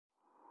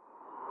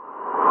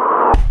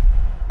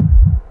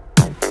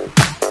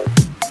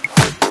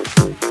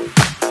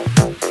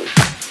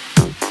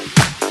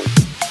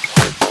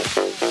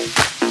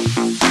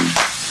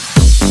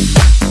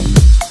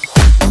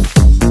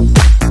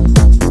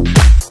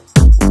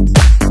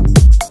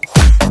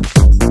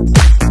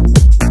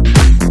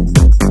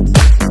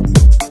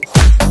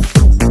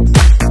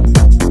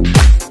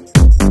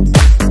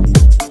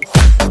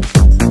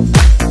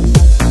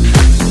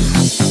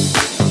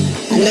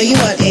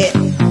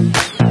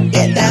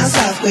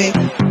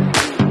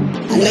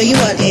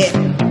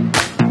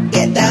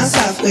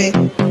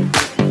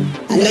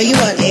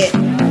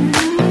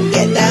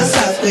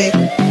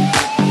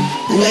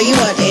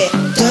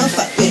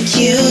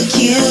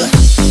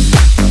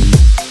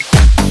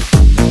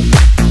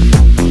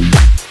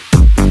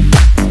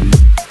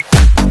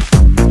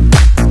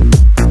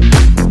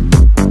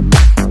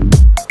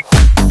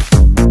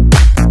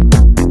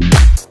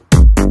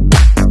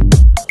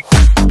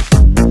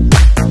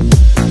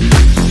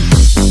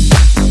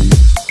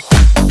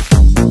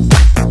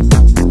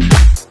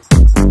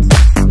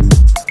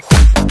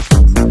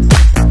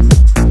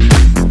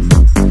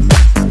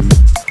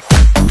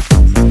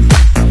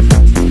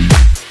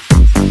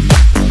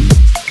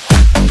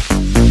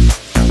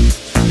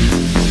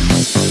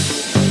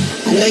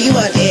you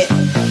want it.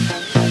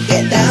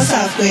 Get down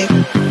south quick.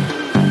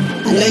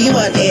 I know you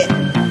want it.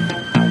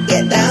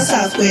 Get down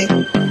south quick.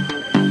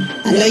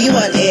 I know you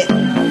want it.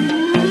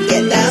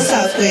 Get down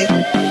south quick.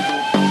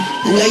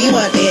 I know you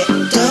want it.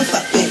 Don't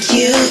fuck with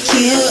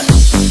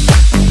cute.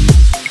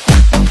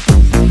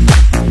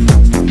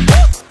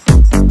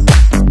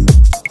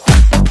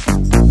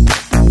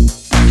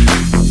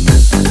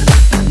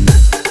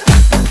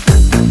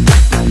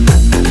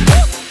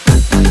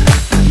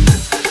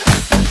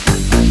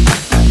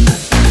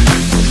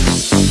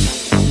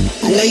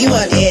 I know you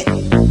want it.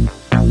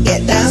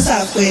 Get down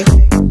south quick.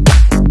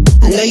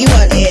 I know you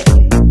want it.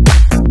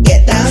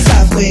 Get down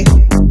south quick.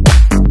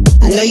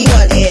 I know you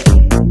want it.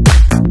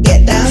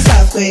 Get down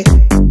south quick.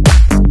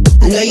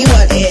 I know you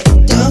want it.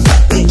 Don't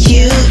fuck with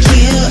cute.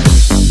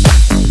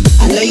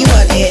 I know you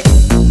want it.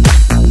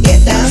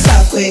 Get down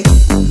south quick.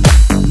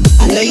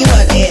 I know you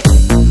want it.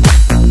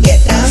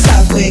 Get down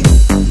south quick.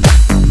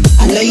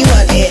 I know you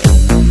want it.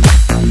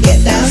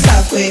 Get down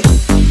south quick.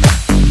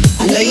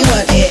 I know you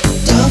want it.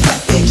 Don't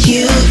fuck with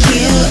cute.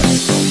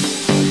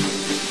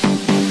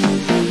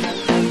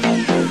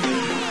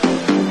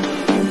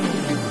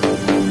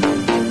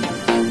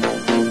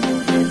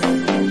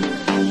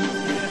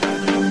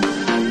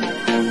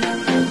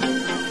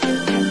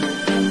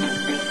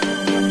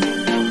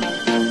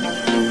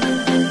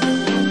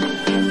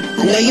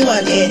 I know you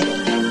want it.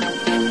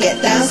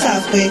 Get down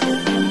south quick.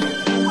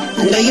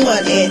 I know you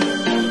want it.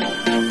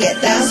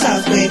 Get down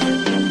south quick.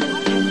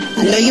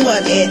 I know you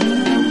want it.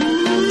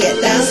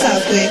 Get down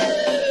south quick.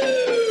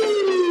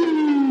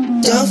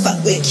 Don't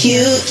fuck with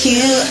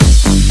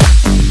cute.